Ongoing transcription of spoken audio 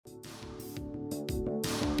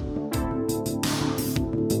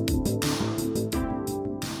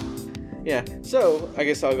Yeah, so I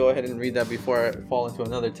guess I'll go ahead and read that before I fall into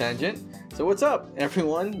another tangent. So what's up,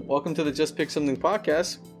 everyone? Welcome to the Just Pick Something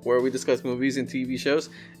podcast, where we discuss movies and TV shows,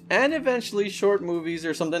 and eventually short movies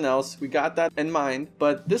or something else. We got that in mind,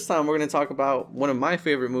 but this time we're going to talk about one of my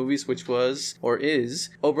favorite movies, which was, or is,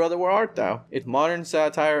 Oh Brother, Where Art Thou? It's modern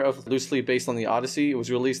satire of loosely based on the Odyssey. It was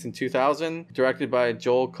released in 2000, directed by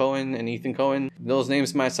Joel Cohen and Ethan Cohen. Those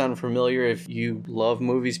names might sound familiar if you love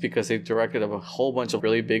movies because they've directed a whole bunch of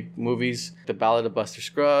really big movies. The Ballad of Buster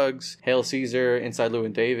Scruggs, Hail Caesar, Inside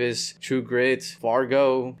Llewyn Davis, True Grit,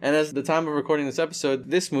 Fargo. And as the time of recording this episode,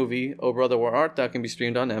 this movie, Oh Brother, Where Art Thou, can be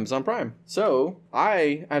streamed on Amazon Prime. So,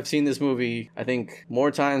 I have seen this movie, I think, more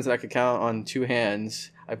times than I could count on two hands.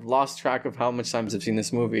 I've lost track of how much times I've seen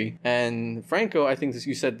this movie. And Franco, I think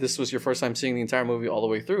you said this was your first time seeing the entire movie all the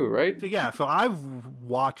way through, right? Yeah, so I've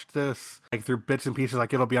watched this like through bits and pieces.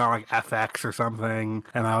 Like it'll be on like FX or something,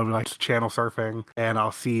 and I'll be like channel surfing, and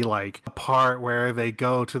I'll see like a part where they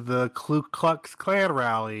go to the Ku Klux Klan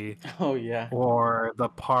rally. Oh yeah. Or the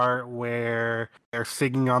part where they're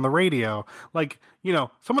singing on the radio. Like, you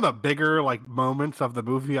know, some of the bigger like moments of the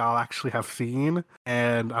movie I'll actually have seen,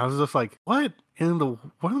 and I was just like, what in the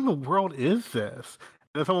world is this?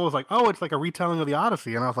 And someone was like, oh, it's like a retelling of the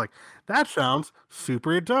Odyssey. And I was like, that sounds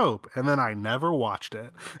super dope. And then I never watched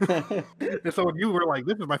it. And so when you were like,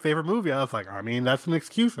 this is my favorite movie, I was like, I mean, that's an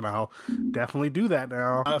excuse, and I'll definitely do that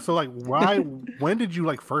now. So like, when did you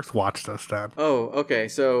like first watch this then? Oh, okay.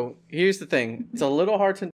 So here's the thing. It's a little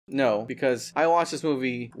hard to know because I watched this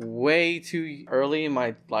movie way too early in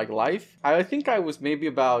my life. I think I was maybe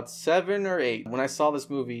about 7 or 8 when I saw this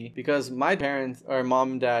movie because my parents, or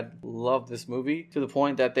mom and dad, loved this movie to the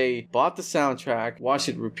point that they bought the soundtrack, watched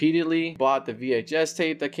it repeatedly, bought the VHS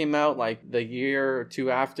tape that came out like the year or two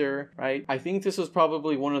after, right? I think this was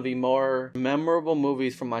probably one of the more memorable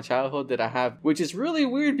movies from my childhood that I have, which is really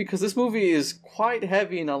weird because this movie is quite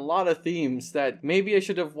heavy in a lot of themes that maybe I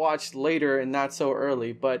should have watched later and not so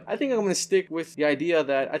early, but I think I'm going to stick with the idea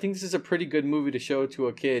that I think this is a pretty good movie to show to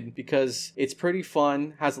a kid because it's pretty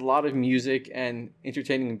fun, has a lot of music and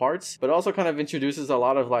entertaining parts, but also kind of introduces a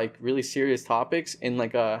lot of like really serious topics in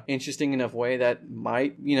like a interesting enough way that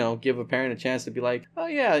might, you know, give a parent a chance to be like, oh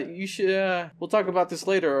yeah, you should, we'll talk about this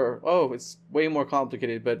later, or oh, it's way more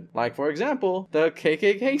complicated. But like, for example, the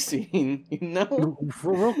KKK scene, you know?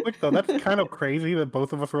 Real quick though, that's kind of crazy that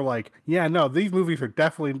both of us were like, yeah, no, these movies are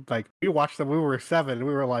definitely like, we watched them when we were 7 and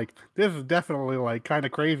we were like, this is definitely like kind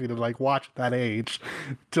of crazy to like watch at that age,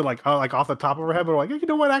 to like off the top of our head, but we're like, you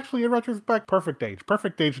know what, actually in retrospect, perfect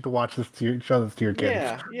age to watch this show this to your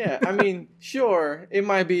kids. Yeah. I mean, sure, it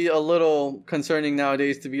might be a little concerning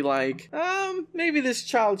nowadays to be like, maybe this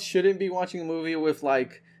child shouldn't be watching a movie with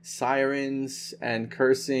like sirens and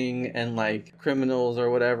cursing and like criminals or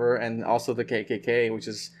whatever, and also the KKK, which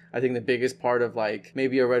is I think the biggest part of like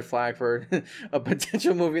maybe a red flag for a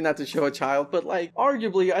potential movie not to show a child. But like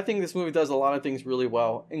arguably, I think this movie does a lot of things really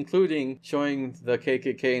well, including showing the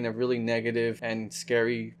KKK in a really negative and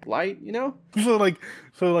scary light, you know? So like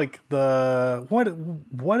the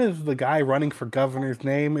what is the guy running for governor's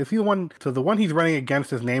name? Is he the one? So the one he's running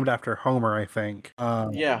against is named after Homer, I think.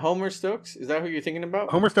 Yeah, Homer Stokes. Is that who you're thinking about?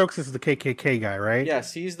 Homer Stokes is the KKK guy, right?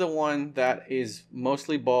 Yes, he's the one that is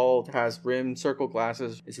mostly bald, has rimmed circle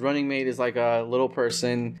glasses. His running mate is like a little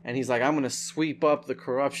person, and he's like, I'm gonna sweep up the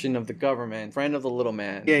corruption of the government, friend of the little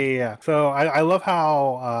man. Yeah. So I love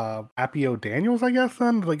how Apio Daniels, I guess,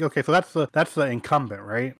 then like, okay, so that's the incumbent,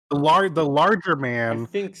 right? The larger man. I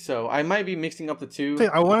think so. I might be mixing up the two.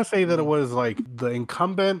 I want to say that it was like the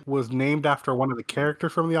incumbent was named after one of the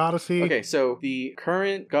characters from the Odyssey. Okay, so the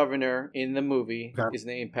current governor in the movie is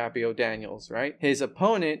named Papio Daniels, right? His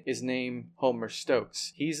opponent is named Homer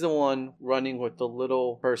Stokes. He's the one running with the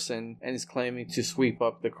little person and is claiming to sweep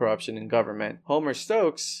up the corruption in government. Homer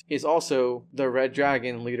Stokes is also the Red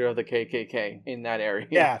Dragon, leader of the KKK in that area.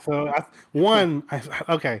 Yeah, so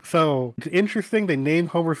okay, so it's interesting they named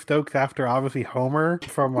Homer Stokes after obviously Homer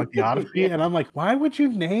from like the Odyssey, and I'm like, why would you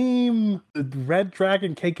name the Red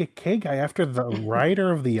Dragon KKK guy after the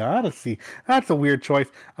writer of the Odyssey? That's a weird choice.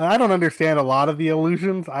 I don't understand a lot of the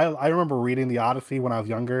allusions. I remember reading the Odyssey when I was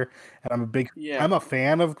younger, and I'm a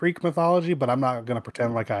fan of Greek mythology, but I'm not gonna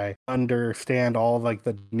pretend like I understand all like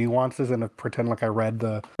the nuances and pretend like I read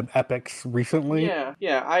the epics recently. Yeah.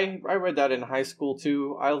 I read that in high school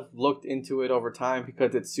too. I looked into it over time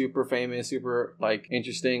because it's super famous, super like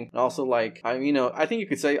interesting, and also like I think you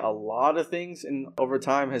could say a lot of things over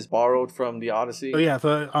time has borrowed from the Odyssey. Oh yeah,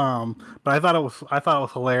 so but I thought it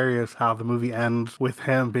was hilarious how the movie ends with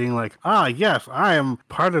him being like, yes, I am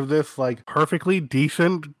part of this like perfectly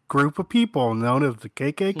decent group of people known as the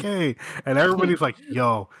KKK, and everybody's like,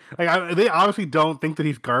 "Yo," they obviously don't think that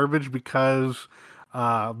he's garbage because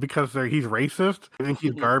he's racist. I think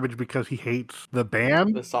he's garbage because he hates the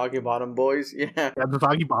band. The Soggy Bottom Boys, yeah. Yeah, the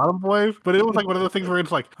Soggy Bottom Boys. But it was like one of those things where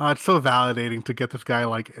it's like, oh, it's so validating to get this guy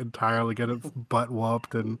like entirely get his butt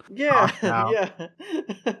whooped and Yeah, out. yeah.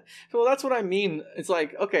 Well, that's what I mean. It's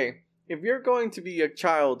like, okay, if you're going to be a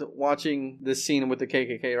child watching this scene with the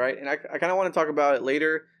KKK, right? And I kind of want to talk about it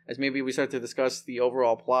later as maybe we start to discuss the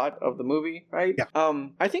overall plot of the movie, right? Yeah.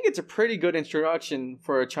 I think it's a pretty good introduction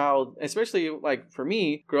for a child, especially like for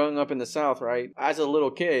me growing up in the South, right? As a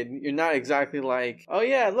little kid, you're not exactly like, oh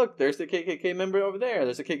yeah, look, there's the KKK member over there.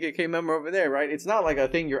 There's a KKK member over there, right? It's not like a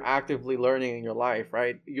thing you're actively learning in your life,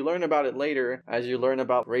 right? You learn about it later as you learn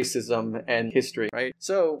about racism and history, right?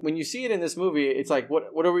 So when you see it in this movie, it's like,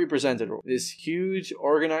 what are we presented? This huge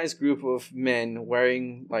organized group of men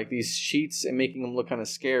wearing like these sheets and making them look kind of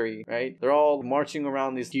scary, right? They're all marching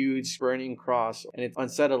around this huge burning cross, and it's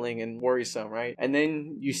unsettling and worrisome, right? And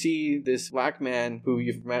then you see this black man who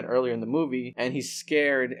you've met earlier in the movie, and he's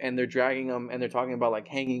scared, and they're dragging him, and they're talking about like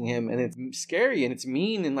hanging him, and it's scary and it's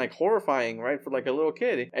mean and like horrifying, right? For like a little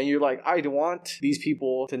kid. And you're like, I want these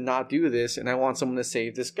people to not do this, and I want someone to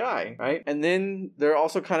save this guy, right? And then they're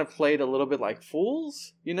also kind of played a little bit like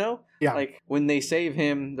fools, you know? Yeah. Like when they save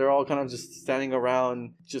him, they're all kind of just standing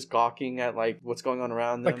around, just gawking at like what's going on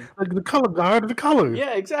around them. Like the color guard, the colors.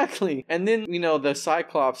 Yeah, exactly. And then, the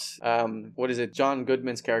Cyclops, what is it? John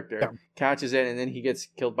Goodman's character catches it, and then he gets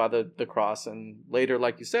killed by the cross. And later,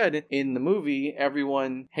 like you said, in the movie,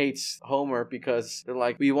 everyone hates Homer because they're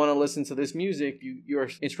like, we want to listen to this music. You're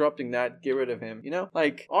interrupting that. Get rid of him.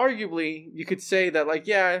 Like arguably, you could say that like,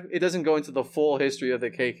 yeah, it doesn't go into the full history of the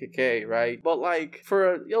KKK, right? But like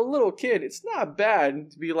for a little kid, it's not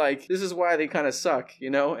bad to be like, this is why they kind of suck,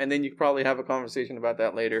 and then you could probably have a conversation about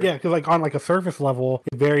that later. Yeah, because like on like a surface level,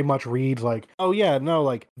 it very much reads like, oh yeah, no,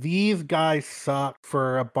 like these guys suck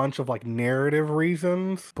for a bunch of like narrative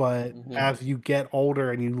reasons, but as you get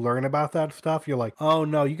older and you learn about that stuff, you're like, oh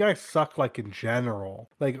no, you guys suck like in general.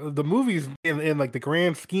 Like the movies in like the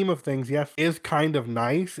grand scheme of things, yes, is kind of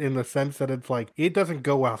nice in the sense that it's like it doesn't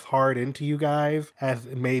go as hard into you guys as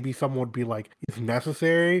maybe someone would be like is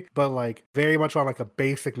necessary, but like very much on like a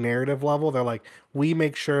basic narrative level, they're like, we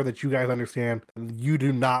make sure that you guys understand you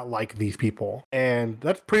do not like these people. And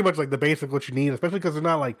that's pretty much like the basic what you need, especially because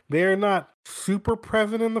they're not super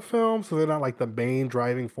present in the film, so they're not like the main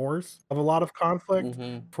driving force of a lot of conflict.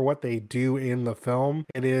 For what they do in the film,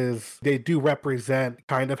 they do represent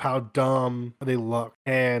kind of how dumb they look,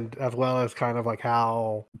 and as well as kind of like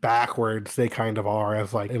how backwards they kind of are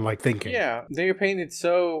as like in like thinking. Yeah, they're painted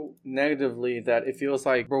so negatively that it feels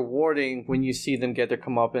like rewarding when you see them get their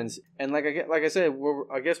comeuppance. And like I said,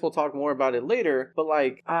 I guess we'll talk more about it later, but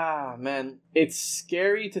like, man, it's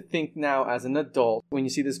scary to think now as an adult when you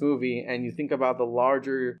see this movie and you think about the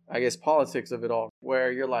larger, I guess, politics of it all,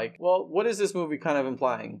 where you're like, well, what is this movie kind of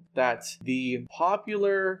implying? That the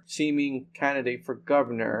popular seeming candidate for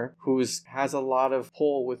governor, who has a lot of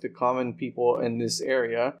pull with the common people in this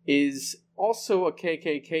area, is also a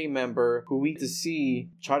KKK member who we get to see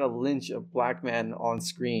try to lynch a black man on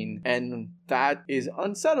screen. And that is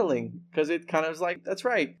unsettling because it kind of is like, that's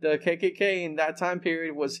right, the KKK in that time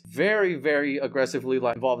period was very, very aggressively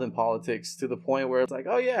involved in politics to the point where it's like,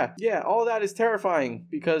 oh yeah, all that is terrifying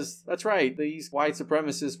because that's right, these white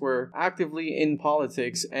supremacists were actively in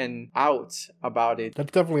politics and out about it.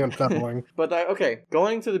 That's definitely unsettling. But okay,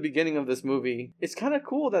 going to the beginning of this movie, it's kind of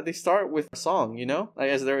cool that they start with a song, like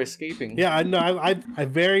as they're escaping. Yeah, I know. I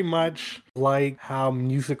very much like how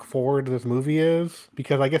music forward this movie is,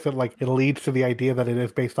 because I guess it leads to the idea that it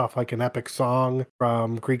is based off like an epic song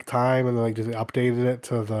from Greek time, and then like just updated it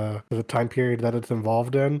to the time period that it's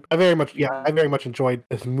involved in. I very much enjoyed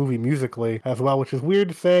this movie musically as well, which is weird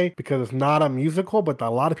to say because it's not a musical, but a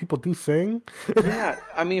lot of people do sing. Yeah,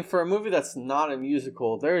 I mean, for a movie that's not a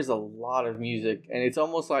musical, there is a lot of music, and it's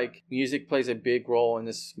almost like music plays a big role in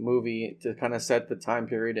this movie to kind of set the time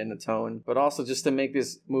period and the tone, but also just to make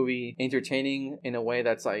this movie entertaining in a way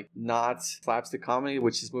that's like not slapstick comedy,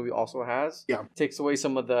 which this movie also has. Yeah, takes away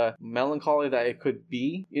some of the melancholy that it could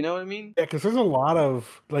be. You know what I mean? Yeah, because there's a lot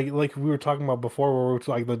of like we were talking about before, where it's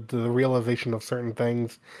like the realization of certain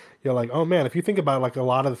things. You're like, oh man, if you think about like a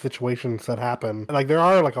lot of the situations that happen, like there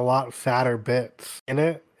are like a lot sadder bits in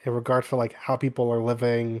it in regards to like how people are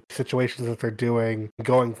living, situations that they're doing,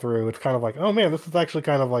 going through. It's kind of like, oh man, this is actually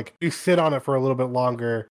kind of like, you sit on it for a little bit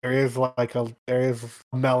longer there is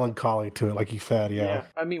melancholy to it, like you said. Yeah.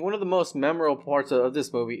 I mean, one of the most memorable parts of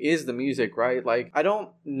this movie is the music, right? Like, I don't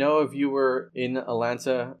know if you were in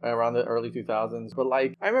Atlanta around the early 2000s, but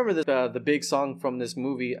like, I remember the big song from this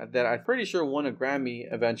movie that I'm pretty sure won a Grammy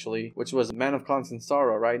eventually, which was Man of Constant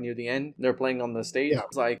Sorrow, right? Near the end, they're playing on the stage. Yeah.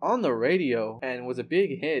 It's like on the radio and was a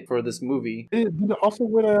big hit for this movie. Did it also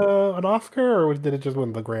win an Oscar, or did it just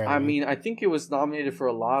win the Grammy? I mean, I think it was nominated for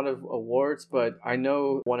a lot of awards, but I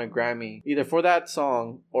know it won a Grammy either for that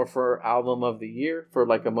song or for Album of the Year for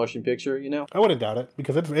like a motion picture, you know? I wouldn't doubt it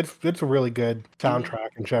because it's a really good soundtrack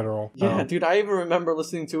in general. Yeah, dude, I even remember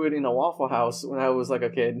listening to it in a Waffle House when I was like a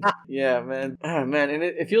kid. Yeah, man. Man, and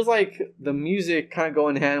it feels like the music kind of go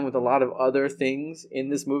in hand with a lot of other things in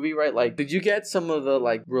this movie, right? Like, did you get some of the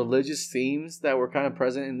like religious themes that were kind of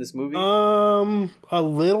present in this movie? A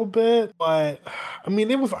little bit, but I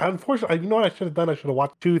mean, it was unfortunately. You know what I should have done? I should have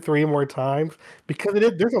watched 2-3 more times because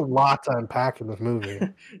there's a lot to unpack in this movie.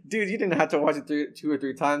 Dude, you didn't have to watch it 2 or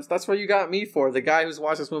 3 times. That's what you got me for. The guy who's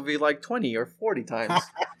watched this movie like 20 or 40 times.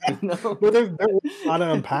 Well, there's a lot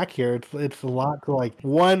to unpack here. It's a lot to like.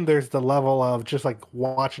 One, there's the level of just like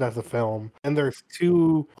watch it as a film, and there's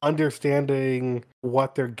two, understanding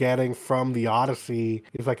what they're getting from the Odyssey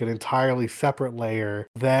is like an entirely separate layer.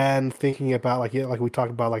 Then thinking about like we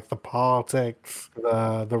talked about like the politics,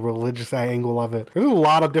 the religious angle of it. There's a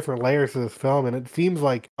lot of different layers to this film, and it seems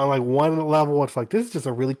like on like one level it's like this is just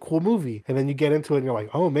a really cool movie, and then you get into it and you're like,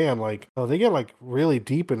 oh man, like they get like really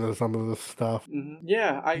deep into some of this stuff. Mm-hmm.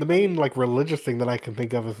 Yeah, the main like religious thing that I can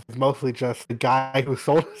think of is mostly just the guy who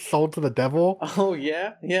sold to the devil. Oh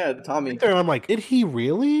yeah, Tommy. And I'm like, did he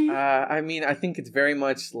really? I mean, I think it's very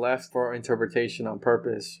much left for interpretation on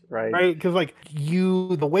purpose, right? Right, because like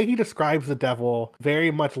the way he describes the devil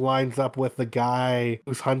very much lines up with the guy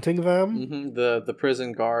who's hunting them. Mm-hmm. The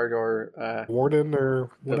prison guard or warden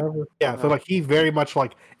or whatever. So like he's very much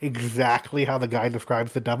like exactly how the guy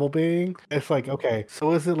describes the devil being. It's like, okay,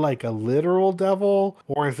 so is it like a literal devil,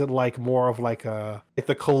 or is it like more of like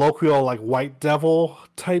the colloquial like white devil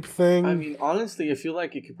type thing? I mean, honestly, I feel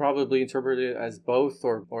like you could probably interpret it as both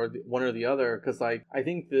or one or the other, because like I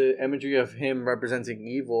think the imagery of him representing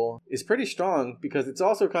evil is pretty strong, because it's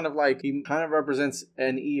also kind of like he kind of represents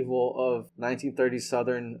an evil of 1930s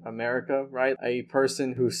Southern America, right? A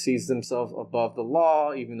person who sees themselves above the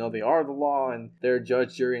law, even though they are the law, and they're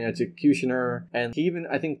judge, jury, and executioner. And he even,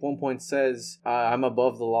 I think, one point says, I'm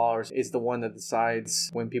above the law, or is the one that decides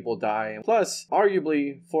when people die. And plus,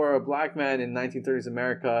 arguably, for a black man in 1930s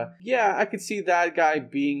America, yeah, I could see that guy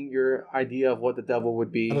being your idea of what the devil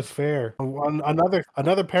would be. That is fair.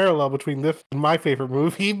 Another parallel between this and my favorite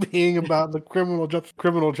movie being about the criminal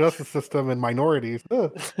justice system and minorities.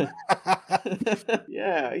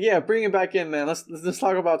 Yeah, bring it back in, man. Let's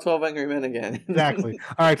talk about 12 Angry Men again. Exactly.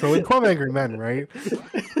 All right, so in 12 Angry Men, right?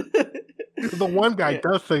 The one guy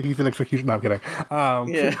does say he's an executioner. No, I'm kidding.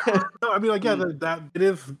 No, I mean, like, that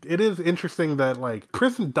it is interesting that like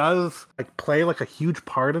prison does like play like a huge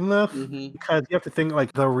part in this, because you have to think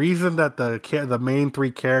like the reason that the main 3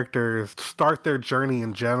 characters start their journey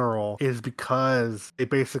in general is because they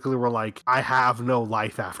basically were like, I have no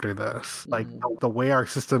life after this. Like the way our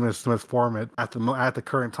system is formed at the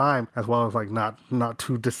current time, as well as like not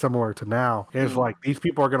too dissimilar to now, is like these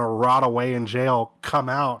people are gonna rot away in jail, come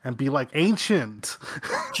out and be like ancient.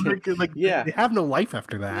 They have no life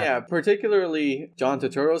after that. Yeah, particularly John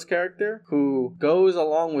Turturro's character, who goes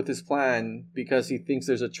along with his plan because he thinks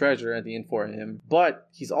there's a treasure at the end for him, but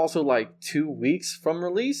he's also like 2 weeks from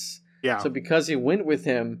release. Yeah. So because he went with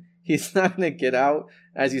him, he's not going to get out,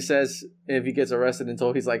 as he says, if he gets arrested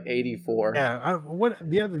until he's like 84. Yeah.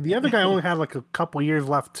 The other guy only had like a couple years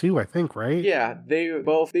left too, I think, right? Yeah, they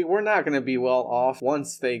were not going to be well off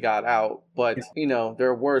once they got out, but you know,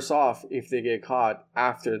 they're worse off if they get caught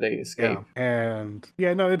after they escape. And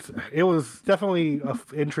it was definitely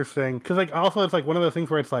interesting, because like also it's like one of those things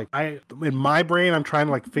where it's like in my brain I'm trying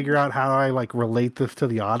to like figure out how I like relate this to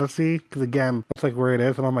the Odyssey, because again that's like where it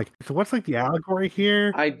is, and I'm like, so what's like the allegory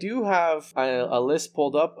here? I do have a list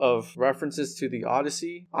pulled up of references to the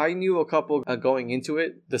Odyssey. I knew a couple going into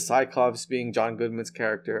it. The Cyclops being John Goodman's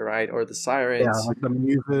character, right? Or the Sirens. Yeah, like the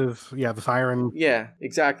Muses. Yeah, the Siren. Yeah,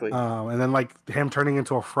 exactly. And then like him turning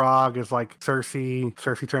into a frog is like Cersei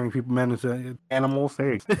turning men into animals.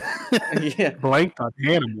 Hey. Yeah. Blanked on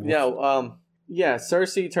animals. Yeah,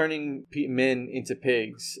 Cersei turning men into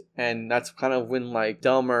pigs, and that's kind of when like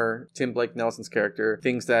Delmer, Tim Blake Nelson's character,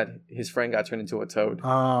 thinks that his friend got turned into a toad.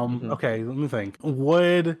 Okay, let me think.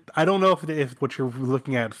 I don't know if what you're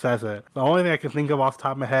looking at says it. The only thing I can think of off the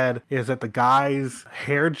top of my head is that the guy's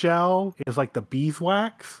hair gel is like the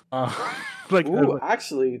beeswax. like, Ooh,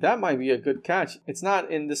 actually, that might be a good catch. It's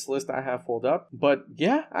not in this list I have pulled up, but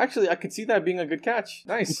yeah, actually, I could see that being a good catch.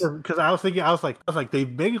 Nice. because I was thinking, I was like, they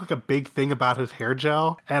made like a big thing about his hair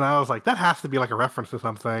gel, and I was like, that has to be like a reference to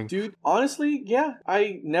something. Dude, honestly, yeah,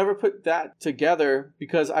 I never put that together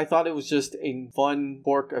because I thought it was just a fun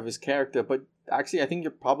quirk of his character, but actually, I think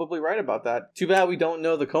you're probably right about that. Too bad we don't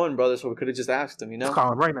know the Coen brothers, so we could have just asked them, you know? Let's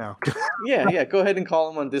call him right now. Yeah, go ahead and call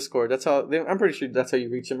him on Discord. That's how, I'm pretty sure that's how you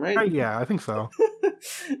reach him, right? Yeah, I think so.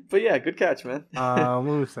 But yeah, good catch, man. What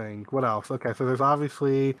was I saying? What else? Okay, so there's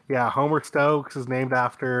obviously, Homer Stokes is named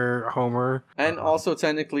after Homer. And also,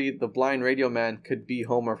 technically, the blind radio man could be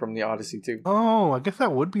Homer from the Odyssey, too. Oh, I guess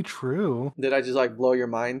that would be true. Did I just, like, blow your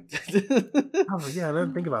mind? Oh, yeah, I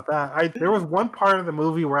didn't think about that. There was one part of the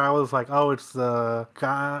movie where I was like, oh, it's the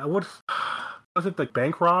guy, was it the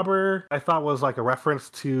bank robber? I thought was like a reference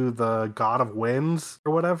to the God of Winds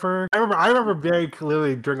or whatever. I remember very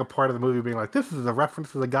clearly during a part of the movie being like, this is a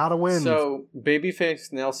reference to the God of Winds. So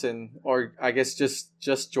Babyface Nelson, or I guess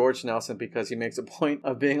just George Nelson, because he makes a point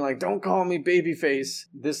of being like, don't call me Babyface.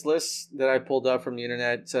 This list that I pulled up from the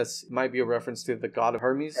internet says it might be a reference to the God of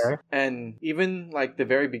Hermes. Okay. And even like the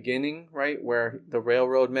very beginning, right, where the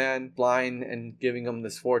railroad man, blind and giving him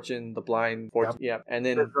this fortune, the blind fortune. Yep. Yeah. And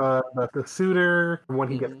then the suitor, when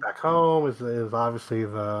he gets back home, is obviously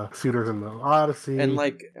the suitors in the Odyssey. And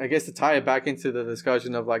like, I guess to tie it back into the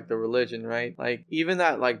discussion of like the religion, right? Like even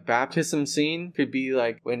that like baptism scene could be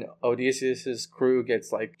like when Odysseus's crew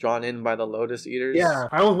gets like drawn in by the Lotus Eaters. Yeah,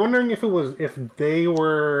 I was wondering if they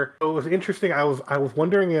were. It was interesting. I was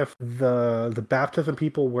wondering if the baptism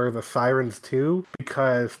people were the sirens too,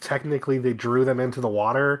 because technically they drew them into the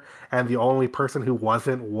water, and the only person who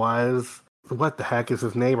wasn't was, what the heck is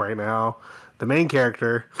his name right now? The main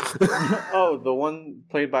character. Oh, the one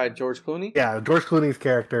played by George Clooney? Yeah, George Clooney's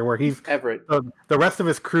character, where he's Everett. The rest of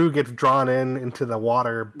his crew gets drawn into the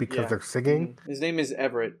water because they're singing. His name is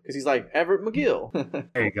Everett, because he's like Everett McGill.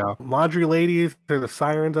 There you go. Laundry ladies, they're the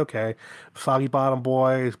sirens, okay. Soggy bottom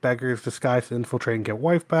boys, beggars disguised to infiltrate and get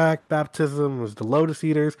wife back. Baptism was the Lotus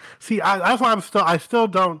Eaters. See, that's why I still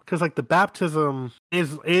don't, because like the baptism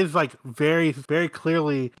is like very, very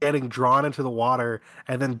clearly getting drawn into the water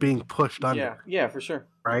and then being pushed under. Yeah, for sure.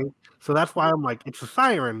 Right? So that's why I'm like, it's the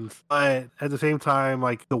sirens, but at the same time,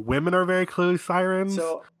 like the women are very clearly sirens.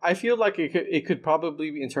 So I feel like it could probably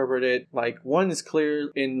be interpreted like, one is clear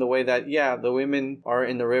in the way that, yeah, the women are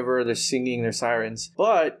in the river, they're singing their sirens,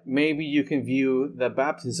 but maybe you can view the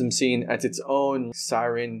baptism scene as its own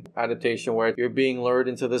siren adaptation, where you're being lured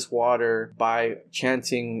into this water by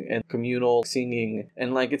chanting and communal singing,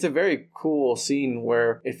 and like it's a very cool scene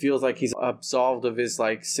where it feels like he's absolved of his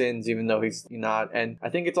like sins, even though he's not. And I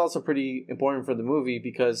think it's also pretty important for the movie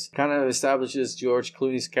because it kind of establishes George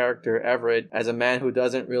Clooney's character Everett as a man who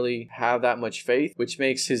doesn't really have that much faith, which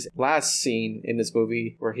makes his last scene in this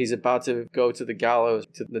movie, where he's about to go to the gallows,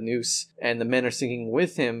 to the noose, and the men are singing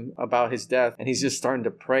with him about his death, and he's just starting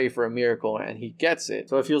to pray for a miracle, and he gets it.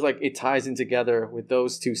 So it feels like it ties in together with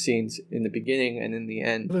those two scenes in the beginning and in the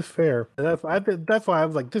end. That's fair. That's why I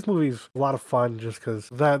was like, this movie's a lot of fun, just because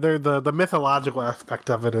the mythological aspect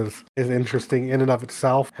of it is interesting in and of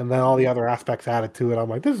itself, and then all the other aspects added to it. I'm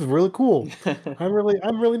like, this is really cool. I'm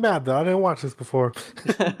really mad that I didn't watch this before.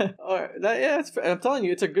 I'm telling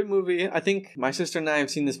you, it's a good movie. I think my sister and I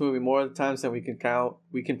have seen this movie more times than we can count.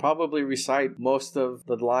 We can probably recite most of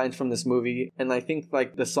the lines from this movie, and I think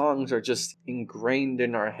like the songs are just ingrained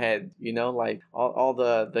in our head, you know, like all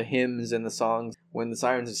the hymns and the songs when the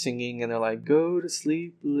sirens are singing and they're like, go to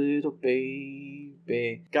sleep, little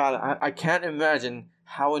baby. God, I can't imagine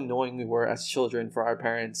how annoying we were as children for our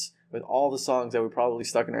parents with all the songs that were probably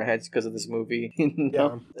stuck in our heads because of this movie.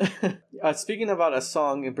 Speaking about a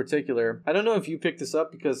song in particular, I don't know if you picked this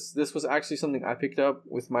up, because this was actually something I picked up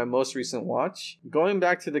with my most recent watch. Going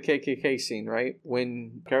back to the KKK scene, right?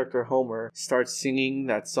 When character Homer starts singing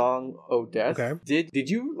that song, Oh Death. Okay. Did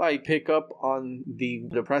you like pick up on the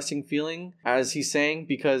depressing feeling as he sang?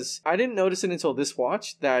 Because I didn't notice it until this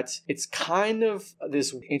watch that it's kind of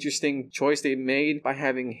this interesting choice they made by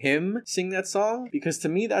having him sing that song. Because to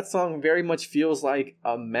me, that song very much feels like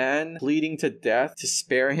a man bleeding to death to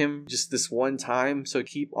spare him just this one time, so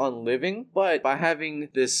keep on living. But by having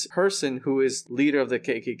this person who is leader of the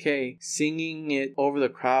KKK singing it over the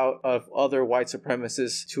crowd of other white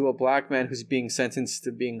supremacists to a black man who's being sentenced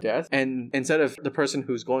to being death, and instead of the person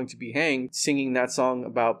who's going to be hanged singing that song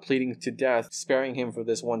about pleading to death, sparing him for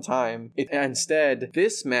this one time, instead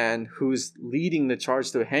this man who's leading the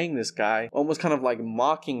charge to hang this guy, almost kind of like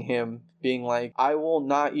mocking him being like, I will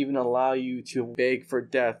not even allow you to beg for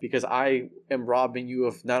death because I am robbing you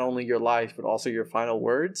of not only your life but also your final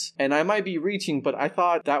words. And I might be reaching, but I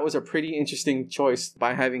thought that was a pretty interesting choice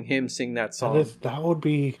by having him sing that song.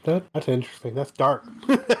 That's interesting. That's dark.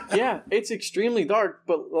 Yeah, it's extremely dark,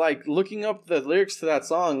 but like looking up the lyrics to that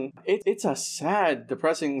song, it's a sad,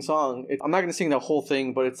 depressing song. I'm not gonna sing the whole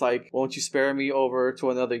thing, but it's like, won't you spare me over to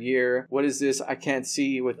another year? What is this I can't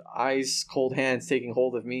see with ice cold hands taking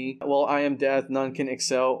hold of me? Well, I am death, none can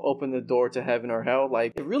excel. Open the door to heaven or hell.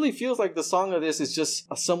 Like, it really feels like the song of this is just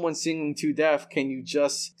someone singing to death. Can you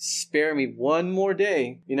just spare me one more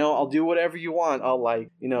day? You know, I'll do whatever you want.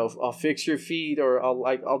 I'll fix your feet, or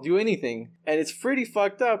I'll do anything. And it's pretty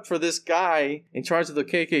fucked up for this guy in charge of the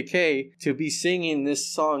KKK to be singing this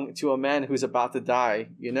song to a man who's about to die,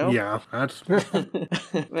 you know? Yeah, that's...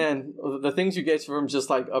 Man, the things you get from just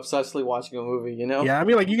like obsessively watching a movie, you know? Yeah, I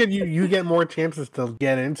mean, like, you get more chances to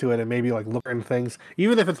get into it and maybe, like, look into things,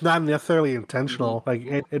 even if it's not necessarily intentional. Like,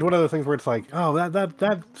 it's one of those things where it's like, oh,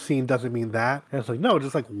 that scene doesn't mean that. And it's like, no,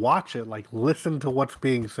 just, like, watch it. Like, listen to what's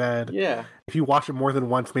being said. Yeah. If you watch it more than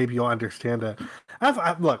once, maybe you'll understand it.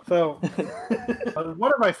 Look, so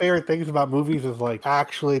one of my favorite things about movies is like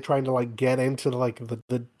actually trying to like get into like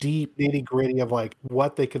the deep nitty gritty of like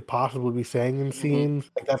what they could possibly be saying in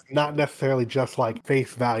scenes. Like that's not necessarily just like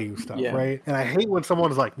face value stuff, right? And I hate when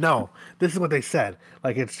someone's like, no, this is what they said.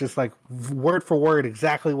 Like it's just like word for word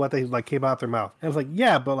exactly what they like came out their mouth. And it's like,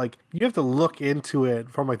 yeah, but like you have to look into it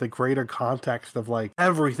from like the greater context of like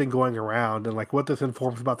everything going around and like what this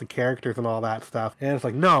informs about the characters and all that stuff. And it's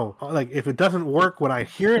like, no, like if it doesn't work when I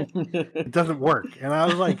hear it, it doesn't work. And I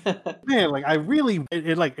was like, man, like I really,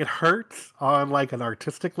 it hurts on like an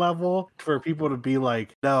artistic level for people to be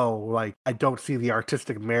like, no, like I don't see the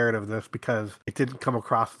artistic merit of this because it didn't come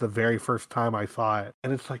across the very first time I saw it.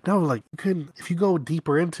 And it's like, no, like you can, if you go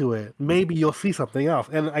deeper into it, maybe you'll see something else.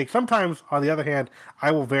 And like sometimes on the other hand,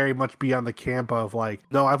 I will very much be on the camp of like,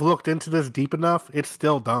 no, I've looked into this deep enough. It's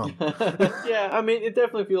still dumb. Yeah, I mean, it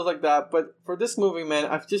definitely feels like that. But for this movie, man,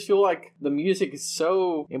 I just feel like the music is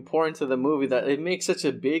so important to the movie that it makes such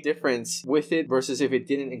a big difference with it versus if it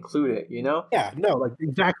didn't include it, you know? Yeah, no, like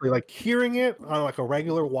exactly. Like hearing it on like a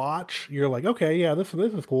regular watch, you're like, okay, yeah, this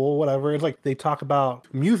is cool, whatever. It's like they talk about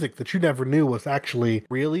music that you never knew was actually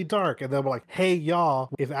really dark. And then we're like, hey, y'all,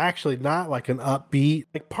 it's actually not like an upbeat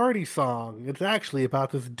like party song. It's actually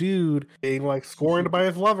about this dude being like scorned by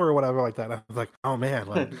his lover or whatever like that. I was like, oh man,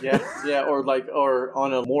 like yeah, or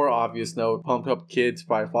on a more obvious note, Pumped Up Kids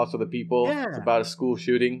by Foster the People. Yeah. It's about a school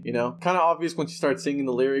shooting, you know? Kind of obvious once you start singing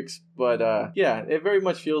the lyrics, but yeah, it very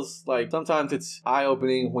much feels like sometimes it's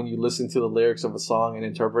eye-opening when you listen to the lyrics of a song and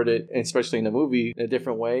interpret it, especially in a movie, in a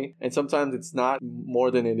different way. And sometimes it's not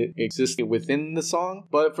more than it exists within the song.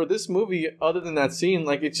 But for this movie, other than that scene,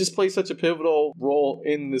 like it just plays such a pivotal role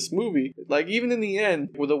in this movie. Like even in the end,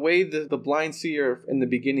 with the way the blind seer in the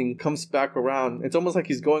beginning comes back around, it's almost like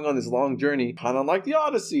he's going on this long journey, kind of like the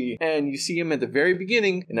Odyssey. And you see him at the very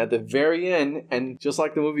beginning and at the very end, and just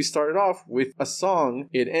like the movie started off with a song,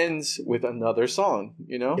 it ends with another song,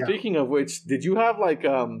 you know? Yeah. Speaking of which, did you have like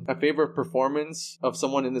a favorite performance of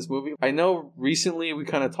someone in this movie? I know recently we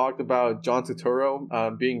kind of talked about John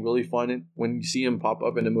Turturro being really fun when you see him pop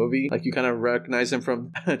up in a movie. Like you kind of recognize him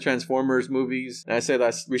from Transformers movies. And I said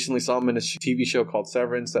I recently saw him in a TV show called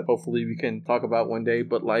Severance that hopefully we can talk about one day.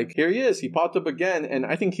 But like here he is, he popped up again, and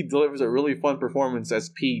I think he delivers a really fun performance as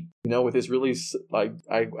Pete, you know, with his really like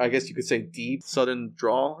I guess you could say deep southern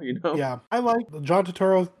drawl, you know? Yeah, I like John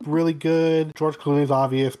Turturro's really good. George Clooney's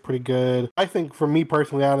obvious, pretty good. I think for me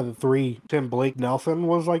personally, out of the three, Tim Blake Nelson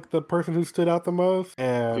was like the person who stood out the most.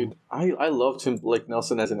 And dude, I love Tim Blake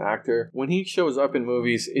Nelson as an actor. When he shows up in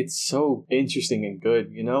movies, it's so interesting and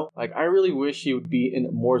good, you know? Like I really wish he would be in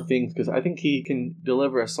more things because I think he can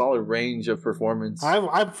deliver a solid range of performance.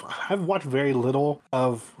 I've watched very little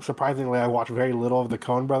of, surprisingly, I watched very little of the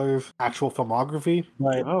Coen brothers' actual filmography.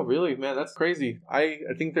 But, oh, really? Man, that's crazy. I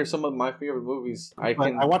think they're some of my favorite movies. I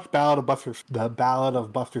watched the Ballad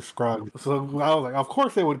of Buster Scruggs. So I was like, of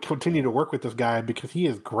course they would continue to work with this guy because he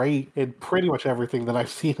is great in pretty much everything that I've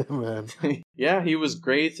seen him in. Yeah, he was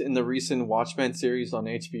great in the recent Watchmen series on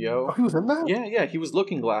HBO. Oh, he was in that? Yeah, he was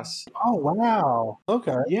Looking Glass. Oh, wow.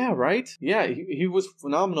 Okay. Yeah, right? Yeah, he was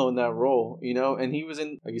phenomenal in that role, you know, and he was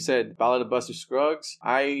in, like you said, Ballad of Buster Scruggs.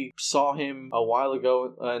 I saw him a while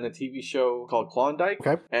ago in a TV show called Klondike,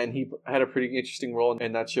 and he had a pretty interesting role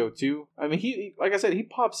in that show too. I mean, he like I said, he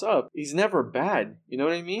pops up. He's never bad. You know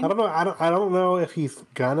what I mean? I don't know. I don't know if he's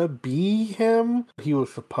gonna be him. He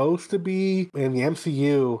was supposed to be in the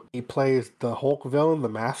MCU. He plays the Hulk villain, the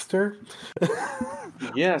Master.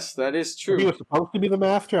 Yes, that is He true. was supposed to be the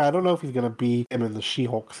master. I don't know if he's going to be him in the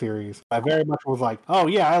She-Hulk series. I very much was like, oh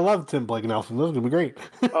yeah, I love Tim Blake Nelson. This is going to be great.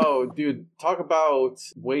 Oh, dude, talk about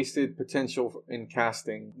wasted potential in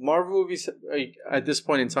casting. Marvel movies, like, at this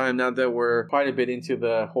point in time, now that we're quite a bit into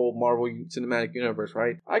the whole Marvel Cinematic Universe,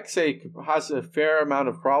 right? I'd say has a fair amount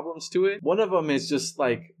of problems to it. One of them is just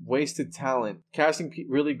like wasted talent. Casting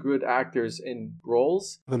really good actors in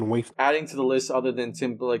roles, Then waste. adding to the list other than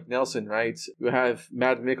Tim Blake Nelson, right? You have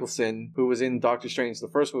Matt Mikkelsen, who was in Doctor Strange, the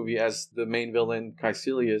first movie, as the main villain,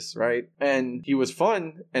 Caecilius, right? And he was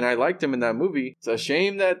fun, and I liked him in that movie. It's a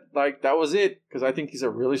shame that, like, that was it, because I think he's a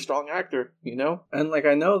really strong actor, you know? And, like,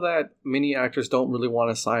 I know that many actors don't really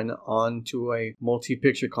want to sign on to a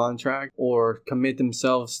multi-picture contract or commit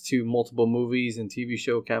themselves to multiple movies and TV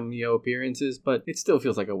show cameo appearances, but it still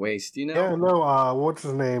feels like a waste, you know? Yeah, no. What's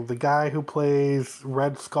his name? The guy who plays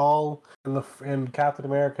Red Skull in Captain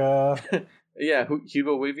America. Yeah,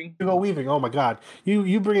 Hugo Weaving. Hugo Weaving. Oh my God!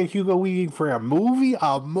 You bring in Hugo Weaving for a movie,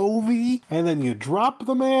 and then you drop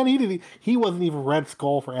the man. He wasn't even Red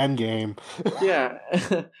Skull for Endgame. Yeah,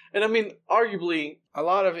 and I mean, arguably, a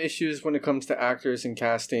lot of issues when it comes to actors and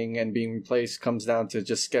casting and being replaced comes down to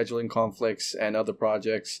just scheduling conflicts and other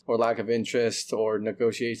projects or lack of interest or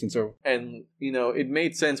negotiations and you know, it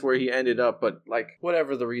made sense where he ended up, but like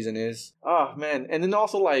whatever the reason is. Oh man. And then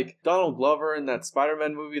also like Donald Glover in that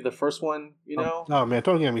Spider-Man movie, the first one, you know? Oh man,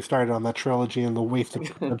 don't get me started on that trilogy and the wasted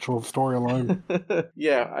potential storyline.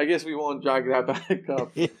 Yeah, I guess we won't drag that back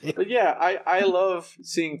up. But yeah, I love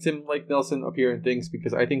seeing Tim Blake Nelson appear in things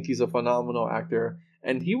because I think he's a phenomenal actor.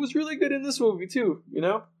 And he was really good in this movie too, you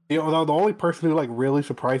know? You know, the only person who like really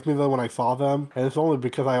surprised me though when I saw them, and it's only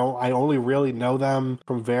because I only really know them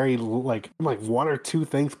from very like one or two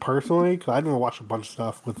things personally, because I didn't watch a bunch of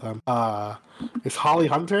stuff with them. It's Holly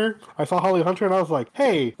Hunter. I saw Holly Hunter and I was like,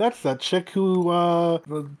 hey, that's that chick who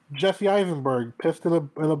Jesse Eisenberg pissed in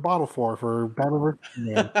a bottle for Batman vs.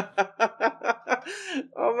 Superman.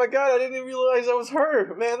 Oh my god, I didn't even realize that was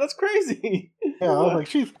her. Man, that's crazy. Yeah, I was like,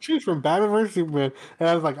 she's from Batman vs Superman, and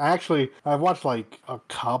I was like, I've watched like a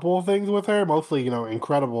couple of things with her, mostly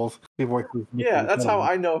Incredibles. Yeah, that's how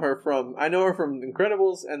I know her from. I know her from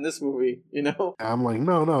Incredibles and this movie. You know. I'm like,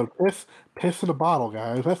 no, piss in a bottle,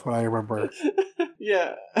 guys. That's what I remember.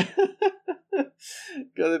 Yeah.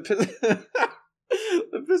 Got the piss.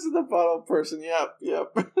 The piss in the bottle person.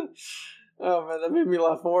 Yep. Oh man, that made me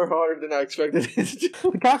laugh more harder than I expected it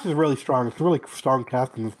to. The cast is really strong. It's a really strong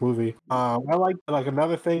cast in this movie. I like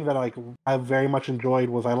another thing that I very much enjoyed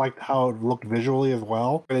was I liked how it looked visually as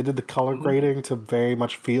well. They did the color grading to very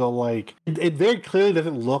much feel like it very clearly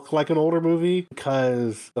doesn't look like an older movie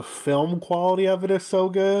because the film quality of it is so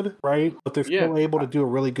good, right? But they're still able to do a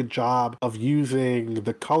really good job of using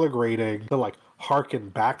the color grading to like harken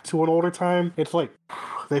back to an older time. It's like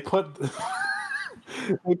they put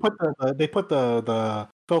they put the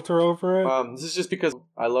filter over it. This is just because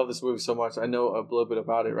I love this movie so much. I know a little bit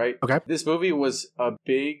about it, right? Okay. This movie was a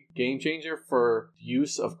big game changer for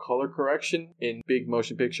use of color correction in big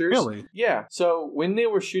motion pictures. Really? Yeah. So when they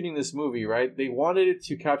were shooting this movie, right, they wanted it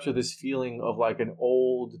to capture this feeling of like an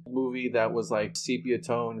old movie that was like sepia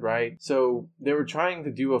toned, right? So they were trying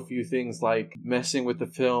to do a few things like messing with the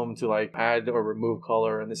film to like add or remove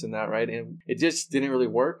color and this and that, right? And it just didn't really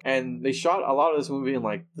work. And they shot a lot of this movie in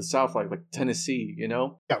like the South, like Tennessee, you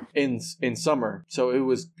know? Yeah. In summer. So it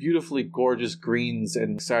was beautifully gorgeous greens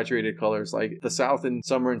and saturated colors. Like the South in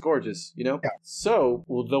summer and gorgeous, you know? Yeah. So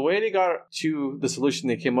the way they got to the solution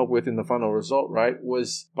they came up with in the final result, right,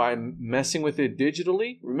 was by messing with it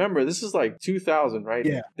digitally. Remember, this is like 2000, right?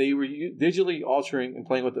 Yeah. They were digitally altering and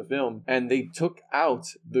playing with the film, and they took out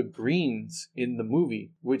the greens in the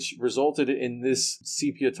movie, which resulted in this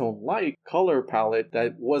sepia tone-like color palette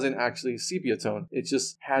that wasn't actually sepia tone. It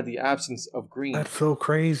just had the absence of green. That's so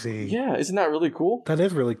crazy. Yeah, isn't that really cool? That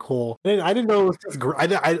is really cool. I didn't know it was just.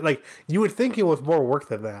 I like you would think it was more work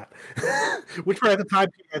than that. Which for at the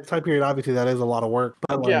time period, obviously that is a lot of work.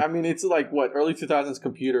 But yeah, I mean it's like what early 2000s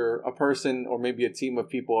computer. A person or maybe a team of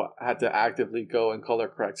people had to actively go and color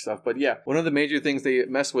correct stuff. But yeah, one of the major things they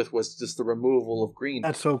messed with was just the removal of green.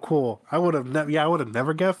 That's so cool. I would have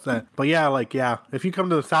never guessed that. But yeah, if you come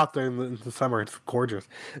to the South during the summer, it's gorgeous.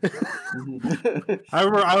 I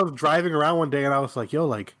remember I was driving around one day and I was like, yo,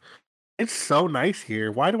 like, it's so nice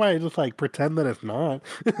here. Why do I just like pretend that it's not?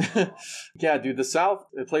 Yeah, dude, the South,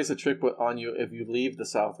 it plays a trick on you if you leave the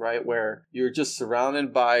South, right? Where you're just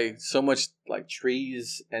surrounded by so much like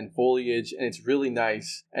trees and foliage and it's really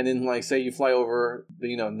nice. And then like say you fly over,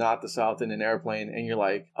 not the South in an airplane and you're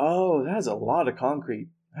like, oh, that's a lot of concrete.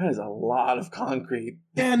 That is a lot of concrete.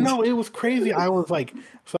 Yeah, no, it was crazy. I was like,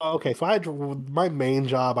 my main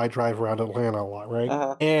job, I drive around Atlanta a lot, right?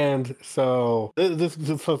 Uh-huh. And so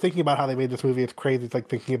so thinking about how they made this movie, it's crazy. It's like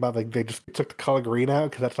thinking about like they just took the color green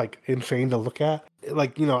out because that's like insane to look at.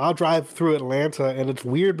 Like, I'll drive through Atlanta and it's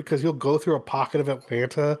weird because you'll go through a pocket of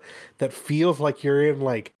Atlanta that feels like you're in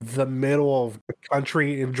like the middle of the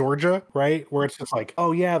country in Georgia, right? Where it's just like,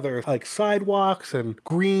 oh yeah, there's like sidewalks and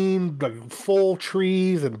green, like full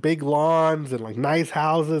trees and big lawns and like nice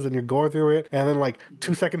houses, and you're going through it, and then like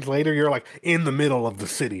 2 seconds later you're like in the middle of the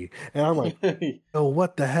city. And I'm like, oh,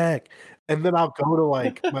 what the heck? And then I'll go to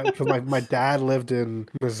like my dad lived in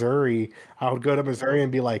Missouri. I would go to Missouri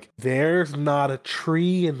and be like, "There's not a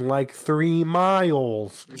tree in like 3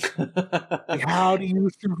 miles. Like, how do you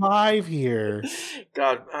survive here?"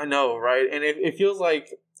 God, I know, right? And it feels like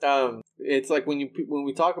it's like when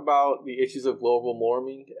we talk about the issues of global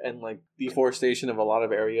warming and like deforestation of a lot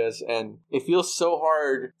of areas, and it feels so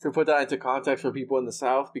hard to put that into context for people in the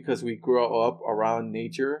South because we grow up around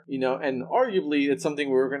nature, and arguably it's something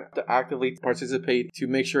we're going to have to actively participate to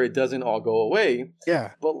make sure it doesn't all go away.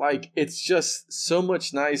 Yeah. But like, it's just so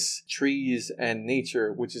much nice trees and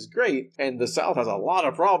nature, which is great. And the South has a lot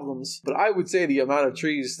of problems, but I would say the amount of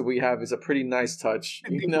trees that we have is a pretty nice touch,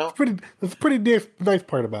 It's a pretty nice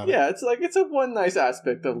part about it. Yeah, it's a one nice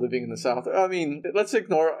aspect of living in the South. I mean, let's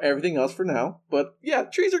ignore everything else for now. But yeah,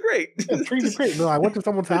 trees are great. Yeah, trees are great. No, I went to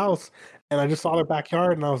someone's house and I just saw their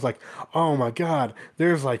backyard and I was like, oh my God,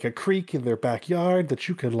 there's like a creek in their backyard that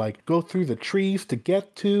you could like go through the trees to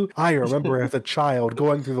get to. I remember as a child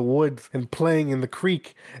going through the woods and playing in the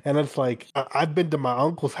creek. And it's like, I've been to my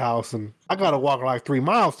uncle's house and I got to walk like 3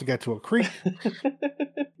 miles to get to a creek.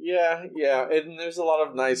 Yeah. And there's a lot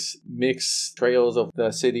of nice mixed trails of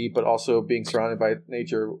the city, but also being surrounded by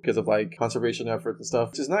nature because of like conservation efforts and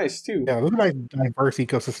stuff, which is nice too. Yeah, there's a nice diverse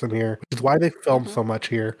ecosystem here, which is why they film so much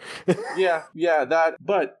here. Yeah, that.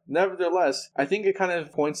 But nevertheless, I think it kind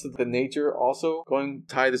of points to the nature also.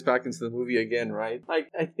 Tie this back into the movie again, right?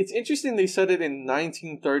 Like, it's interesting they said it in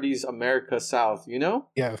 1930s America South,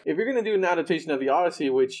 Yeah. If you're going to do an adaptation of the Odyssey,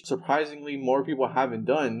 which surprisingly more people haven't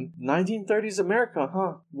done, 1930s America,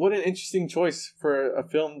 huh? What an interesting choice for a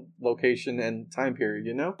film location and time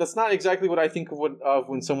period, That's not exactly what I think of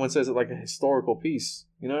when someone says it like a historical piece.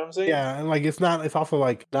 You know what I'm saying? Yeah, and like it's also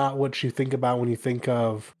like not what you think about when you think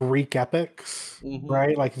of Greek epics,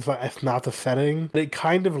 right? Like it's not the setting. It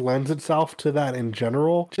kind of lends itself to that in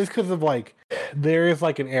general, just because of like there is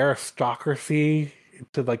like an aristocracy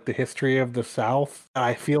to like the history of the South.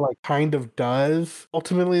 I feel like kind of does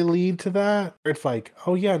ultimately lead to that. It's like,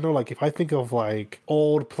 oh yeah, no, like if I think of like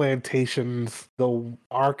old plantations, the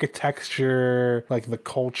architecture, like the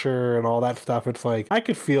culture and all that stuff, it's like I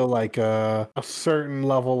could feel like a certain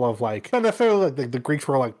level of like, not necessarily like the Greeks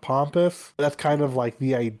were like pompous. That's kind of like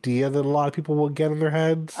the idea that a lot of people will get in their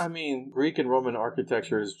heads. I mean, Greek and Roman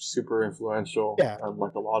architecture is super influential on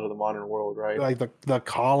like a lot of the modern world, right? Like the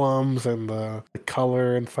columns and the color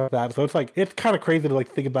and stuff like that. So it's like it's kind of crazy to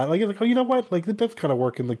like think about it. Like, it's like, oh, you know what? Like it does kind of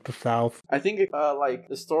work in like the South. I think like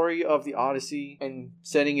the story of the Odyssey and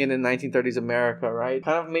setting it in 1930s America, right?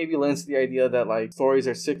 Kind of maybe lends to the idea that like stories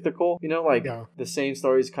are cyclical, the same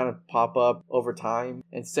stories kind of pop up over time,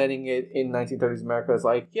 and setting it in 1930s America is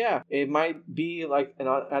like, yeah, it might be like an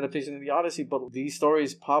adaptation of the Odyssey, but these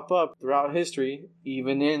stories pop up throughout history,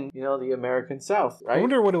 even in, the American South, right? I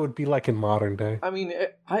wonder what it would be like in modern day. I mean,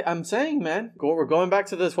 I'm saying, man, we're going back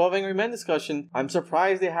to the 12 Angry Men discussion. I'm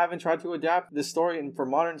surprised they haven't tried to adapt this story for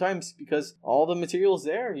modern times because all the material's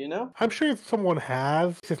there, I'm sure if someone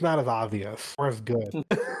has, it's just not as obvious or as good.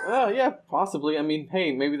 Well, yeah, possibly. I mean,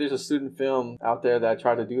 hey, maybe there's a student film out there that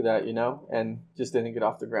tried to do that, and just didn't get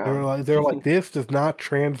off the ground. They're like, this does not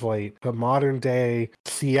translate to modern day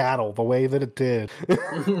Seattle the way that it did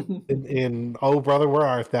in Oh Brother, Where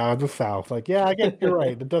Art Thou in the South. Like, yeah, I guess you're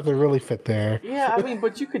right. It doesn't really fit there. Yeah, I mean,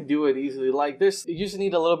 but you could do it easily. Like, you just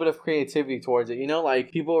need a little bit of creativity towards it.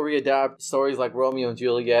 Like people readapt stories like Romeo and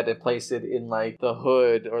Juliet and place it in like the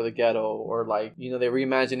hood or the ghetto, or like, they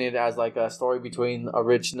reimagine it as like a story between a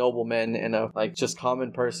rich nobleman and a like just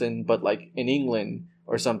common person, but like in England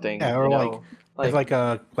or something. Yeah, or like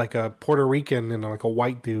a Puerto Rican and like a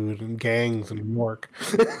white dude and gangs in New York.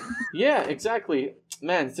 Yeah, exactly.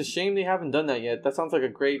 Man, it's a shame they haven't done that yet. That sounds like a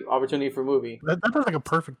great opportunity for a movie. That sounds like a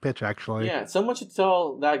perfect pitch, actually. Yeah, someone should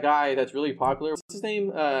tell that guy that's really popular. What's his name?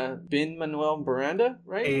 Lin-Manuel Miranda,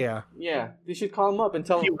 right? Yeah. Yeah, they should call him up and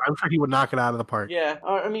tell him. I'm sure he would knock it out of the park. Yeah,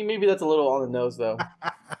 I mean, maybe that's a little on the nose, though.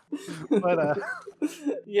 But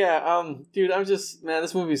Yeah, dude, I'm just, man,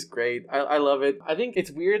 this movie's great. I love it. I think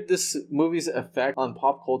it's weird this movie's effect on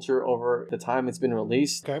pop culture over the time it's been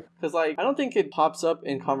released. okay. Because, like, I don't think it pops up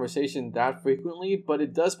in conversation that frequently, but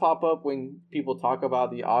it does pop up when people talk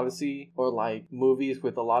about the Odyssey or, like, movies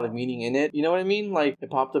with a lot of meaning in it. You know what I mean? Like, it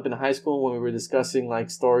popped up in high school when we were discussing, like,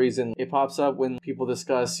 stories, and it pops up when people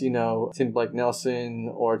discuss, you know, Tim Blake Nelson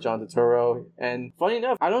or John Turturro. And funny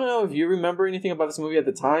enough, I don't know if you remember anything about this movie at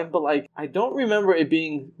the time, but, like, I don't remember it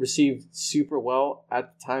being received super well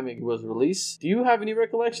at the time it was released. Do you have any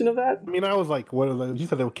recollection of that? I mean, I was like, what? You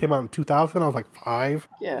said it came out in 2000. I was like 5.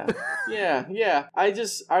 Yeah. I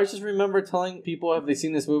just remember telling people, have they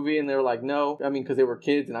seen this movie? And they were like, no. I mean, because they were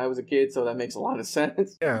kids and I was a kid, so that makes a lot of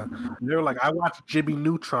sense. Yeah, they were like, I watched Jimmy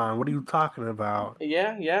Neutron. What are you talking about?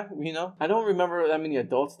 Yeah. You know, I don't remember that many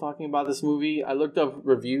adults talking about this movie. I looked up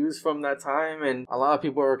reviews from that time, and a lot of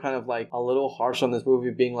people were kind of like a little harsh on this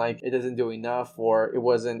movie, being like, it doesn't do enough or it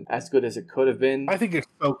wasn't as good as it could have been. I think it's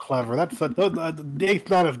so clever. It's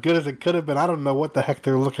not as good as it could have been. I don't know what the heck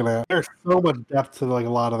they're looking at. There's so much depth to like a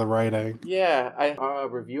lot of the writing. Yeah, a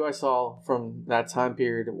review I saw from that time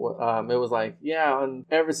period, it was like, yeah,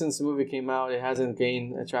 ever since the movie came out, it hasn't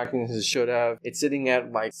gained attraction as it should have. It's sitting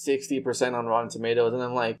at like 60% on Rotten Tomatoes, and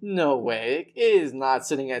I'm like, no way, it is not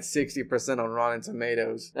sitting at 60% on Rotten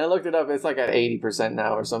Tomatoes. And I looked it up, it's like at 80%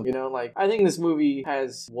 now or something. You know, like, I think this movie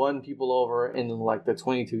has won people over in like the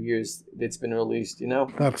 22 years it's been released, you know?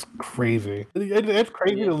 That's crazy. It's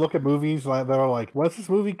crazy to look at movies that are like, was this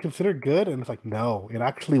movie considered good? And it's like, no, it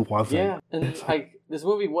actually wasn't. Yeah, and like, this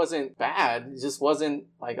movie wasn't bad. It just wasn't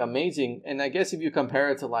like amazing. And I guess if you compare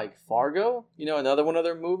it to like Fargo, you know, another one of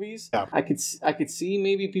their movies, yeah. I could see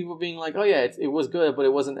maybe people being like, oh yeah, it was good, but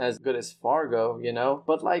it wasn't as good as Fargo, you know.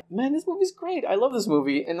 But like, man, this movie's great. I love this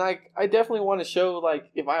movie, and like, I definitely want to show, like,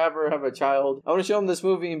 if I ever have a child, I want to show them this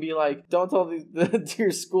movie and be like, don't tell to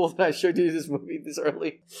your school that I showed you this movie this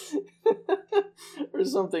early. Or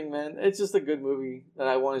something, man. It's just a good movie that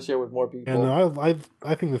I want to share with more people. And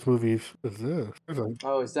I think this movie is this.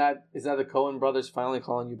 Oh, is that the Coen brothers finally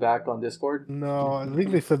calling you back on Discord? No, I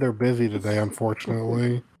think they said they're busy today,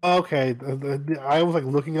 unfortunately. Okay, I was like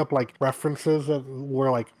looking up like references that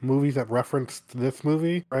were like movies that referenced this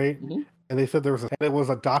movie, right? Mm-hmm. And they said it was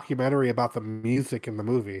a documentary about the music in the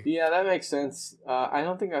movie. Yeah, that makes sense. I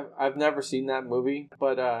don't think I've never seen that movie,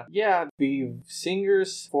 but yeah, the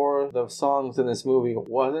singers for the songs in this movie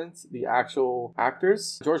wasn't the actual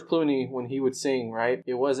actors. George Clooney, when he would sing, right,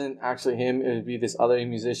 it wasn't actually him. It would be this other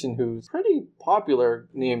musician who's pretty popular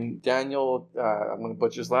named Daniel. I'm gonna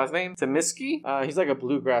butcher his last name. Tamiski. He's like a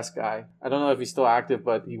bluegrass guy. I don't know if he's still active,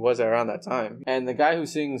 but he was around that time. And the guy who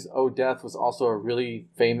sings "Oh Death" was also a really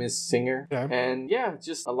famous singer. Yeah. And yeah,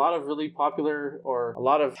 just a lot of really popular or a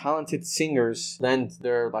lot of talented singers lend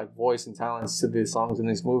their like voice and talents to the songs in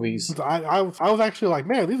these movies. I was actually like,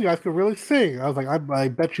 man, these guys could really sing. I was like, I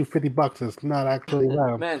bet you $50 it's not actually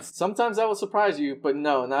them. Man, sometimes that will surprise you, but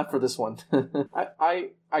no, not for this one.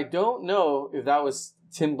 I don't know if that was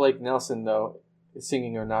Tim Blake Nelson though,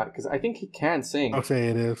 singing or not, because I think he can sing. I'll say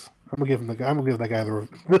it is. I'm gonna give that guy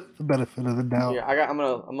the benefit of the doubt. Yeah, I'm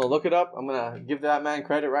gonna look it up. I'm gonna give that man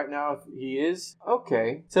credit right now if he is.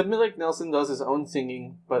 Okay. Tim Blake Nelson does his own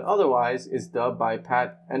singing, but otherwise is dubbed by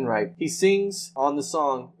Pat Enright. He sings on the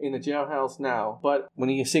song in the Jailhouse Now, but when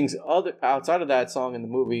he sings outside of that song in the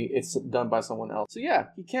movie, it's done by someone else. So yeah,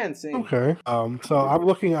 he can sing. Okay. So I'm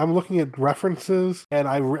looking at references, and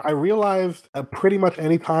I realized that pretty much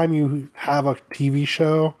any time you have a TV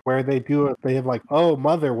show where they have like, oh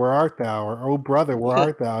mother, where art thou? Or oh brother, where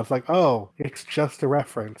art thou? It's like, oh, it's just a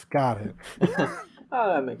reference. Got it.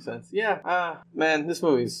 Oh, that makes sense. Yeah. Man, this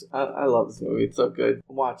movie's... I love this movie. It's so good.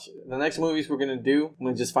 Watch. The next movies we're going to do, I'm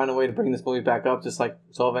going to just find a way to bring this movie back up, just like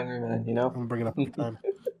 12 Angry Men, you know? I'm going to bring it up next time.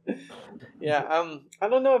 Yeah, I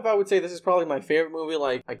don't know if I would say this is probably my favorite movie,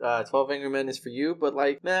 like 12 Angry Men is for you, but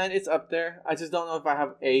like, man, it's up there. I just don't know if I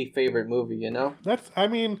have a favorite movie, you know? That's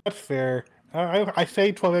fair. I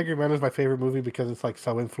say 12 Angry Men is my favorite movie because it's like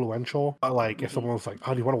so influential. But like, if someone was like,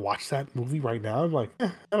 "Oh, do you want to watch that movie right now?" I'm like,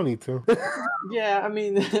 I don't need to. Yeah, I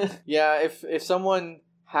mean, yeah. If someone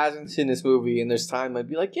hasn't seen this movie and there's time, I'd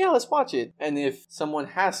be like, yeah, let's watch it. And if someone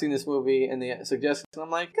has seen this movie and they suggest it, I'm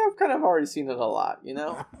like, I've kind of already seen it a lot, you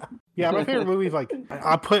know? Yeah, my favorite movies, like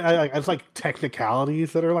it's like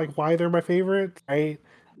technicalities that are like why they're my favorite, right?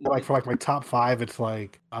 Like for like my top 5, it's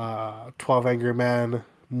like 12 Angry Men,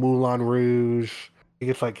 Moulin Rouge. I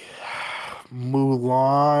think it's like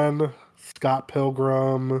Mulan, Scott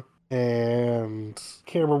Pilgrim, and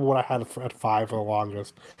can't remember what I had at 5 for the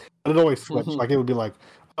longest. But it always switched. Like it would be like,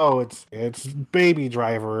 Oh, it's Baby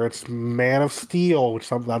Driver, it's Man of Steel, which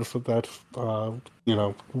that's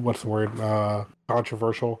what's the word?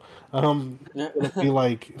 Controversial. Yeah. It'll be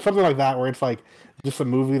like something like that where it's like just a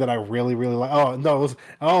movie that I really really like. Oh no,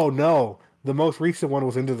 oh no. The most recent one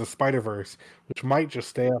was Into the Spider-Verse, which might just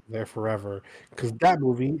stay up there forever because that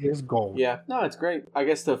movie is gold. Yeah, no, it's great. I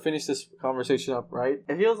guess to finish this conversation up, right?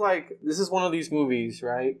 It feels like this is one of these movies,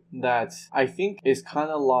 right, that I think is kind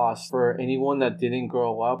of lost for anyone that didn't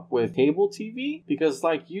grow up with cable TV. Because,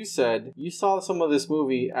 like you said, you saw some of this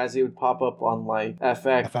movie as it would pop up on like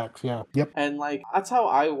FX. FX, yeah. Yep. And like that's how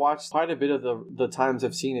I watched quite a bit of the times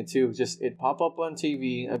I've seen it too. Just it pop up on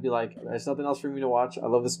TV. I'd be like, there's nothing else for me to watch. I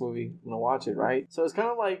love this movie. I'm gonna watch it, right? So it's kind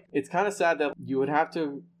of like it's kind of sad that you would have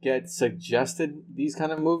to get suggested these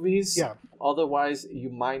kind of movies. Yeah. Otherwise, you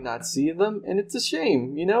might not see them, and it's a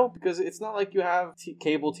shame, because it's not like you have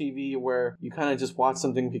cable TV where you kind of just watch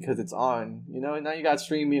something because it's on, And now you got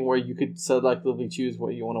streaming where you could selectively choose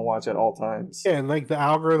what you want to watch at all times. Yeah, and like the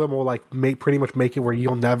algorithm will like pretty much make it where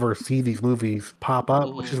you'll never see these movies pop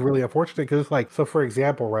up, which is really unfortunate because it's like, so for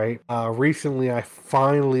example, right? Recently I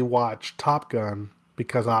finally watched Top Gun.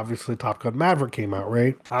 Because obviously Top Gun Maverick came out,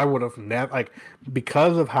 right? I would have never,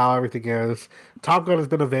 because of how everything is, Top Gun has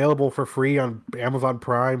been available for free on Amazon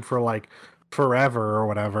Prime for like forever or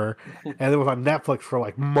whatever, and it was on Netflix for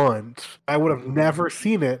like months. I would have never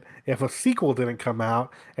seen it if a sequel didn't come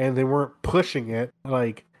out and they weren't pushing it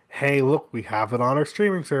like, hey, look, we have it on our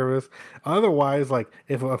streaming service. Otherwise, like,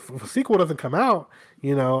 if a sequel doesn't come out,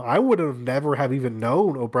 I would have never have even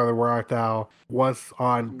known Oh Brother, Where Art Thou was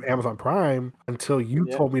on Amazon Prime until you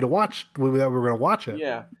told me to watch that we were going to watch it.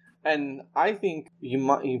 Yeah. And I think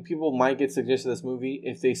people might get suggested this movie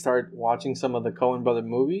if they start watching some of the Coen Brother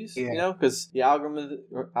movies, because the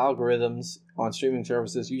algorithms on streaming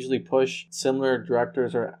services usually push similar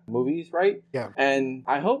directors or movies, right? Yeah. And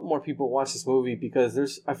I hope more people watch this movie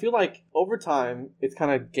because I feel like over time it's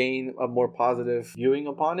kind of gained a more positive viewing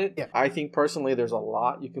upon it. Yeah. I think personally there's a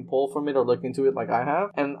lot you can pull from it or look into it like I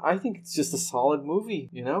have, and I think it's just a solid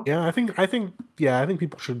movie, Yeah, I think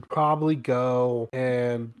people should probably go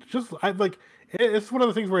and just it's one of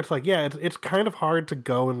the things where it's like, it's kind of hard to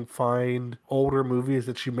go and find older movies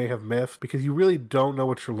that you may have missed because you really don't know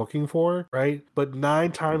what you're looking for, right? But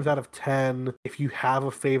 9 times out of 10, if you have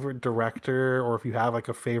a favorite director or if you have like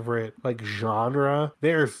a favorite like genre,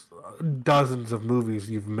 there's dozens of movies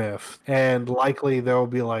you've missed. And likely there will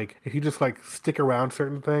be like, if you just like stick around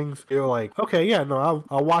certain things, you're like, okay, yeah, no,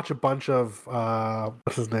 I'll watch a bunch of,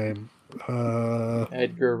 what's his name?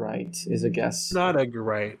 Edgar Wright is a guess. Not Edgar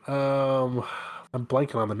Wright. I'm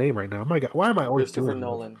blanking on the name right now. Oh my God, why am I always Christopher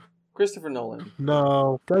Nolan? Christopher Nolan.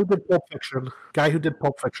 No, guy who did Pulp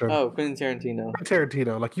Fiction. Oh, Quentin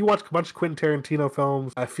Tarantino. Like, you watch a bunch of Quentin Tarantino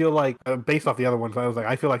films. I feel like, based off the other ones,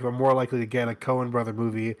 I feel like I'm more likely to get a Coen Brother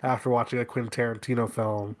movie after watching a Quentin Tarantino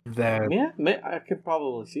film than... Yeah, I could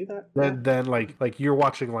probably see that. Then like you're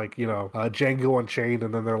watching Django Unchained,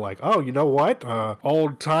 and then they're like, oh, you know what?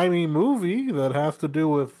 Old-timey movie that has to do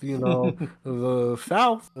with, the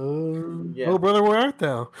South. Oh, brother, where art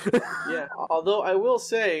thou? Yeah, although I will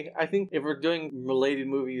say, I think if we're doing related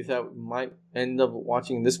movies that might end up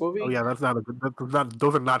watching this movie. Oh yeah,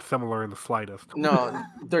 those are not similar in the slightest. No,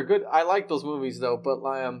 they're good. I like those movies though, but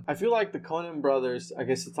I feel like the Coen Brothers, I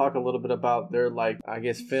guess, to talk a little bit about their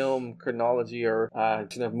film chronology or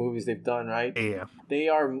of movies they've done, right? Yeah. They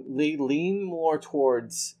lean more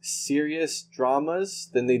towards serious dramas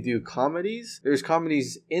than they do comedies. There's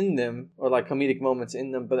comedies in them or like comedic moments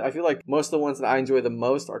in them, but I feel like most of the ones that I enjoy the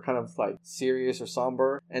most are kind of like serious or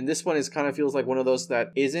somber. And this one kind of feels like one of those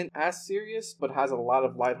that isn't as serious, but has a lot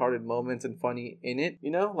of lighthearted moments and funny in it.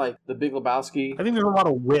 Like The Big Lebowski. I think there's a lot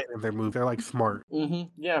of wit in their movies. They're like smart. Mm-hmm.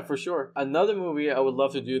 Yeah, for sure. Another movie I would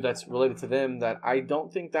love to do that's related to them that I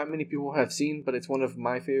don't think that many people have seen, but it's one of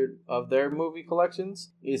my favorite of their movie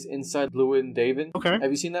collections is Inside Llewyn David. Okay.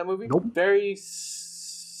 Have you seen that movie? Nope. Very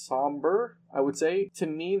somber, I would say. To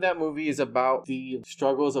me, that movie is about the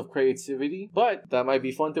struggles of creativity, but that might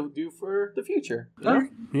be fun to do for the future.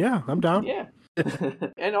 Yeah, I'm down. Yeah.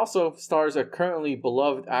 And also stars a currently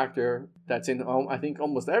beloved actor that's in, I think,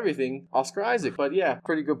 almost everything, Oscar Isaac. But yeah,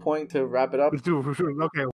 pretty good point to wrap it up. Okay,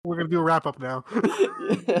 we're going to do a wrap up now.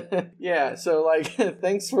 Yeah, so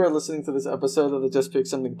thanks for listening to this episode of the Just Pick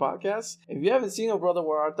Something podcast. If you haven't seen Oh Brother,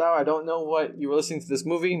 Where Art Thou, I don't know what you were listening to this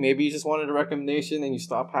movie. Maybe you just wanted a recommendation and you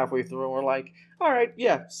stopped halfway through and were like, all right,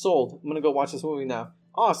 yeah, sold. I'm going to go watch this movie now.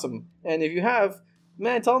 Awesome. And if you have,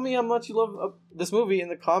 man, tell me how much you love this movie in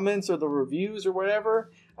the comments or the reviews or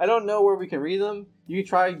whatever. I don't know where we can read them. You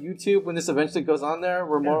try YouTube when this eventually goes on there.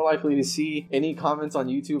 We're more likely to see any comments on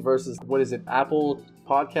YouTube versus, what is it, Apple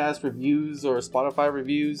podcast reviews or Spotify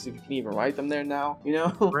reviews, if you can even write them there now, you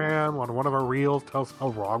know? Ram on one of our reels, tell us how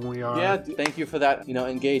wrong we are. Yeah, thank you for that,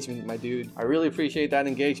 engagement, my dude. I really appreciate that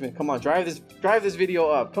engagement. Come on, drive this video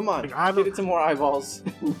up. Come on, get it to more eyeballs.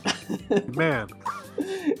 Man.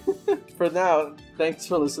 For now, thanks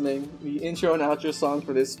for listening. The intro and outro song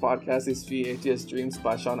for this podcast is VHS Dreams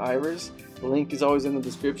by Sean Ivers. The link is always in the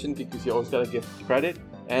description because you always gotta give credit.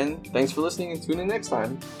 And thanks for listening and tune in next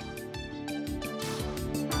time.